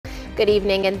Good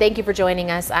evening, and thank you for joining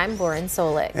us. I'm Lauren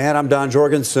Solik. And I'm Don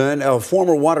Jorgensen, a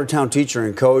former Watertown teacher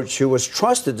and coach who was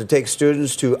trusted to take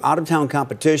students to out-of-town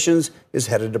competitions, is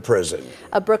headed to prison.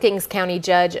 A Brookings County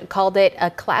judge called it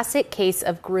a classic case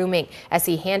of grooming as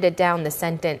he handed down the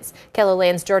sentence.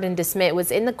 KELOLAND's Jordan DeSmit was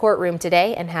in the courtroom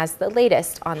today and has the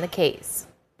latest on the case.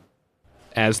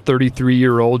 As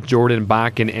 33-year-old Jordan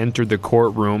Bakken entered the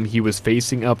courtroom, he was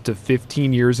facing up to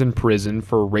 15 years in prison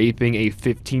for raping a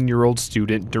 15-year-old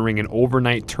student during an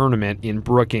overnight tournament in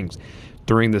Brookings.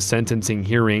 During the sentencing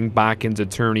hearing, Bakken's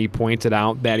attorney pointed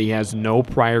out that he has no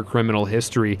prior criminal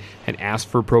history and asked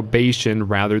for probation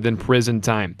rather than prison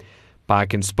time.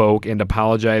 Bakken spoke and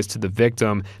apologized to the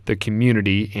victim, the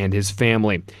community, and his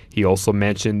family. He also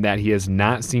mentioned that he has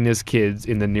not seen his kids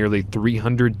in the nearly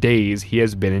 300 days he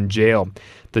has been in jail.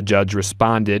 The judge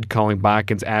responded, calling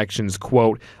Bakken's actions,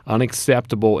 quote,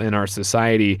 unacceptable in our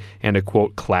society and a,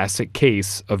 quote, classic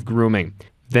case of grooming.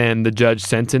 Then the judge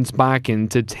sentenced Bakken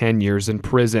to 10 years in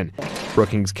prison.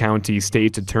 Brookings County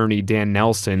State's Attorney Dan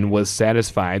Nelson was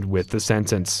satisfied with the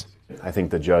sentence. I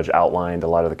think the judge outlined a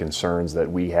lot of the concerns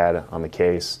that we had on the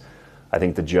case. I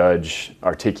think the judge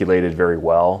articulated very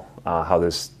well how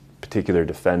this particular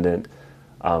defendant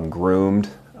groomed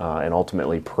and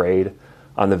ultimately preyed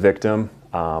on the victim.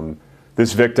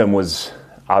 This victim was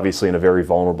obviously in a very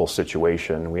vulnerable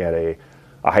situation. We had a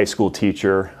high school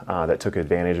teacher that took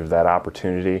advantage of that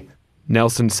opportunity.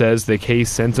 Nelson says the case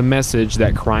sends a message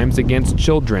that crimes against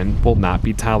children will not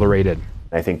be tolerated.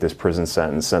 I think this prison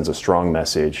sentence sends a strong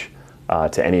message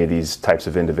to any of these types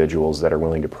of individuals that are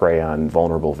willing to prey on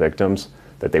vulnerable victims,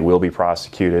 that they will be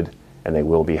prosecuted and they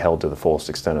will be held to the fullest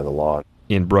extent of the law.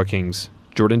 In Brookings,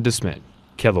 Jordan DeSmit,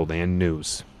 KELOLAND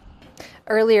News.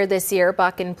 Earlier this year,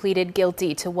 Bakken pleaded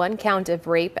guilty to 1 count of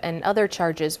rape and other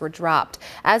charges were dropped.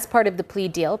 As part of the plea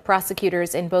deal,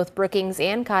 prosecutors in both Brookings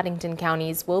and Cottington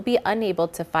counties will be unable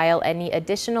to file any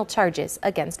additional charges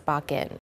against Bakken.